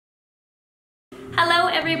Hello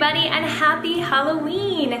everybody and happy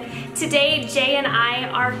Halloween! Today Jay and I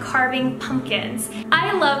are carving pumpkins.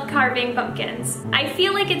 I love carving pumpkins. I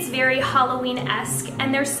feel like it's very Halloween-esque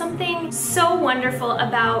and there's something so wonderful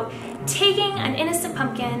about taking an innocent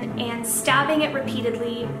pumpkin and stabbing it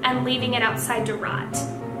repeatedly and leaving it outside to rot.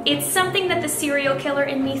 It's something that the serial killer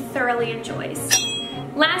in me thoroughly enjoys.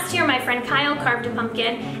 Last year my friend Kyle carved a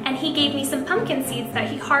pumpkin and he gave me some pumpkin seeds that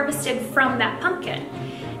he harvested from that pumpkin.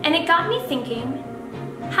 And it got me thinking,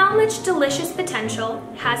 how much delicious potential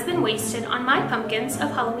has been wasted on my pumpkins of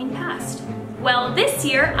Halloween past? Well, this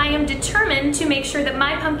year I am determined to make sure that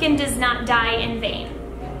my pumpkin does not die in vain.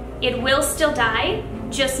 It will still die,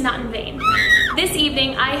 just not in vain. This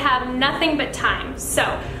evening I have nothing but time,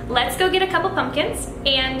 so let's go get a couple pumpkins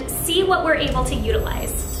and see what we're able to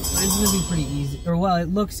utilize. Mine's gonna be pretty easy, or well, it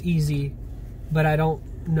looks easy, but I don't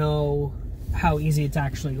know how easy it's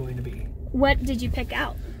actually going to be. What did you pick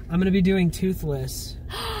out? I'm gonna be doing Toothless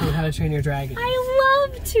from How to Train Your Dragon. I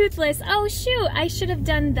love Toothless. Oh shoot, I should have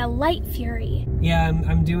done the Light Fury. Yeah,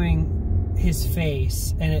 I'm doing his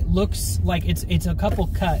face, and it looks like it's a couple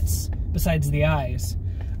cuts besides the eyes,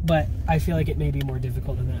 but I feel like it may be more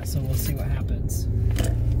difficult than that, so we'll see what happens.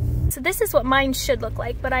 So this is what mine should look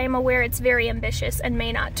like, but I am aware it's very ambitious and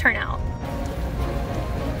may not turn out.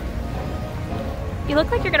 You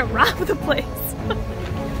look like you're gonna rob the place.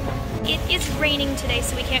 It is raining today,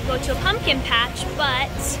 so we can't go to a pumpkin patch,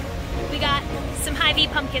 but we got some Hy-Vee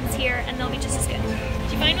pumpkins here, and they'll be just as good.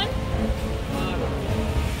 Did you find one?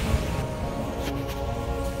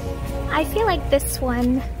 I feel like this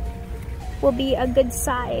one will be a good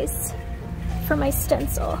size for my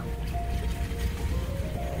stencil.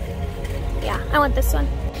 Yeah, I want this one.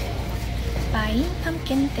 Buying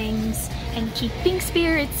pumpkin things and keeping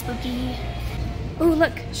spirits spooky. Ooh,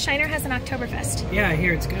 look, Shiner has an Oktoberfest. Yeah, I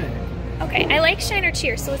hear it's good. Okay, I like Shiner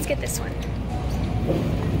Cheer, so let's get this one.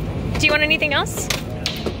 Do you want anything else?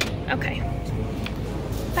 Okay.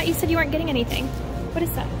 I thought you said you weren't getting anything. What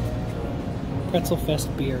is that? Pretzel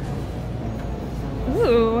Fest beer.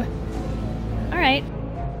 Ooh. All right.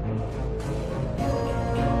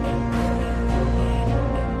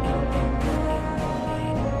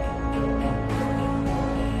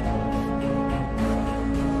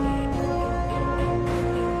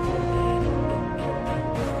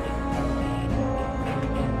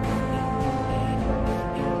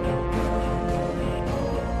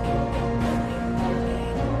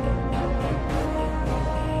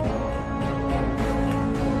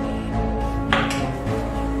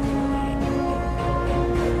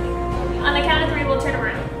 On the count of three, we'll turn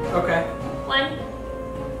around. Okay. 1,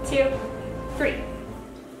 2, 3.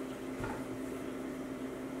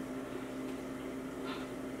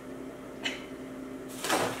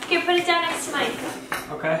 Here, put it down next to mine.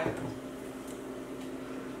 Okay.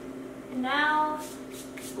 And now,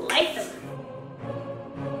 light them.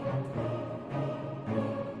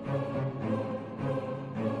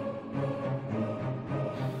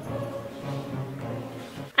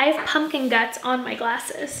 I have pumpkin guts on my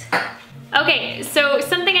glasses. Okay, so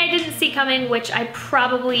something I didn't see coming, which I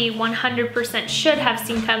probably 100% should have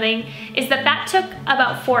seen coming, is that took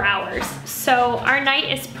about 4 hours. So our night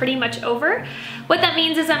is pretty much over. What that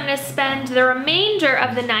means is I'm gonna spend the remainder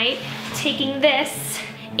of the night taking this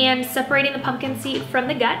and separating the pumpkin seed from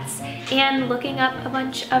the guts and looking up a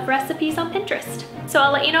bunch of recipes on Pinterest. So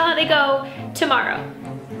I'll let you know how they go tomorrow.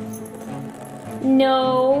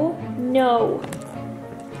 No, no.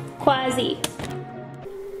 Quasi.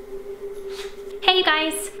 Hey you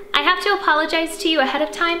guys, I have to apologize to you ahead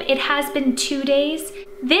of time. It has been 2 days.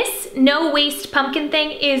 This no waste pumpkin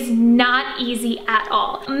thing is not easy at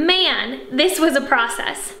all. Man, this was a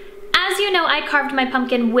process. As you know, I carved my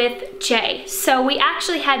pumpkin with Jay, so we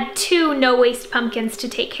actually had 2 no waste pumpkins to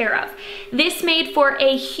take care of. This made for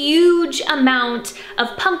a huge amount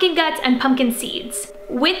of pumpkin guts and pumpkin seeds.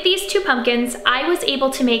 With these 2 pumpkins, I was able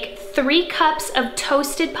to make 3 cups of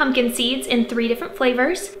toasted pumpkin seeds in 3 different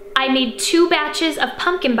flavors. I made 2 batches of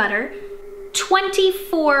pumpkin butter,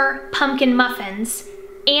 24 pumpkin muffins,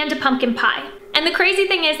 and a pumpkin pie. And the crazy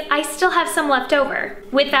thing is, I still have some left over.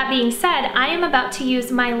 With that being said, I am about to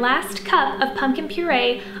use my last cup of pumpkin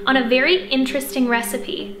puree on a very interesting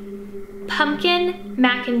recipe: pumpkin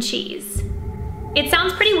mac and cheese. It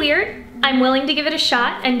sounds pretty weird. I'm willing to give it a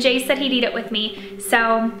shot, and Jay said he'd eat it with me,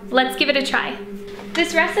 so let's give it a try.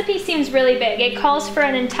 This recipe seems really big. It calls for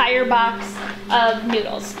an entire box of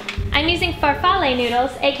noodles. I'm using farfalle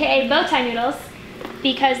noodles, aka bow tie noodles,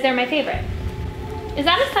 because they're my favorite. Is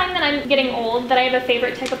that a sign that I'm getting old, that I have a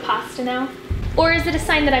favorite type of pasta now? Or is it a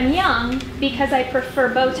sign that I'm young because I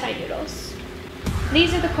prefer bow tie noodles?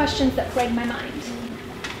 These are the questions that plague my mind.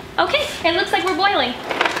 Okay, It looks like we're boiling.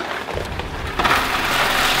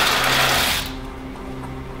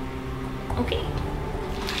 Okay.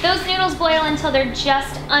 Those noodles boil until they're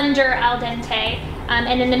just under al dente.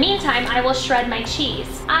 And in the meantime, I will shred my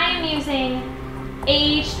cheese. I am using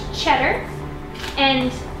aged cheddar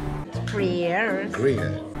and Gruyere. They're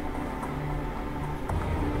good.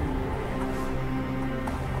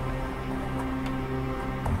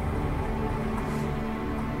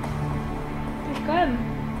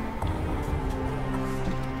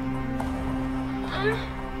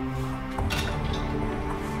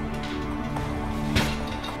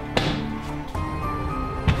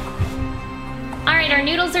 All right, our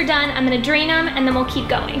noodles are done. I'm gonna drain them and then we'll keep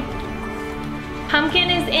going. Pumpkin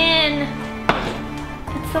is in.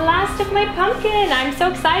 It's the last of my pumpkin. I'm so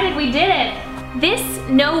excited we did it. This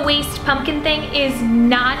no waste pumpkin thing is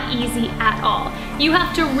not easy at all. You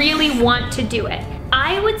have to really want to do it.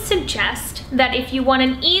 I would suggest that if you want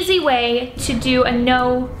an easy way to do a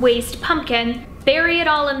no waste pumpkin, bury it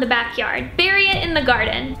all in the backyard. Bury it in the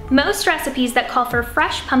garden. Most recipes that call for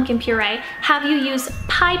fresh pumpkin puree have you use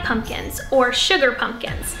pie pumpkins or sugar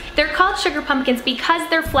pumpkins. They're called sugar pumpkins because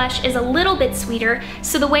their flesh is a little bit sweeter,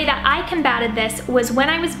 so the way that I combated this was when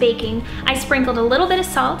I was baking, I sprinkled a little bit of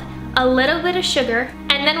salt, a little bit of sugar,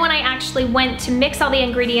 and then when I actually went to mix all the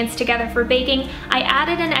ingredients together for baking, I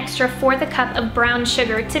added an extra 1/4 cup of brown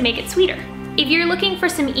sugar to make it sweeter. If you're looking for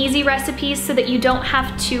some easy recipes so that you don't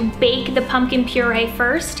have to bake the pumpkin puree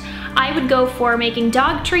first, I would go for making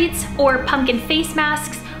dog treats or pumpkin face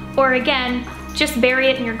masks, or again, just bury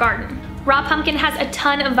it in your garden. Raw pumpkin has a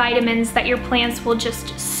ton of vitamins that your plants will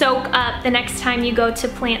just soak up the next time you go to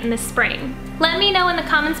plant in the spring. Let me know in the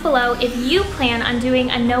comments below if you plan on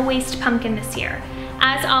doing a no waste pumpkin this year.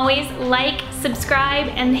 As always, like, subscribe,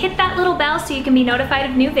 and hit that little bell so you can be notified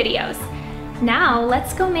of new videos. Now,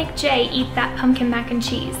 let's go make Jay eat that pumpkin mac and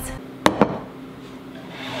cheese.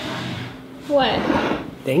 What?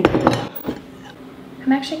 Thank you.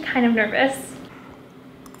 I'm actually kind of nervous.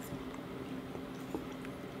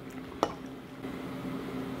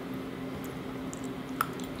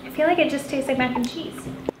 I feel like it just tastes like mac and cheese.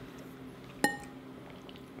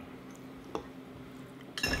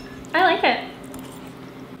 I like it.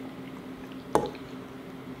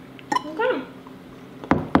 Okay.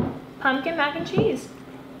 Pumpkin mac and cheese.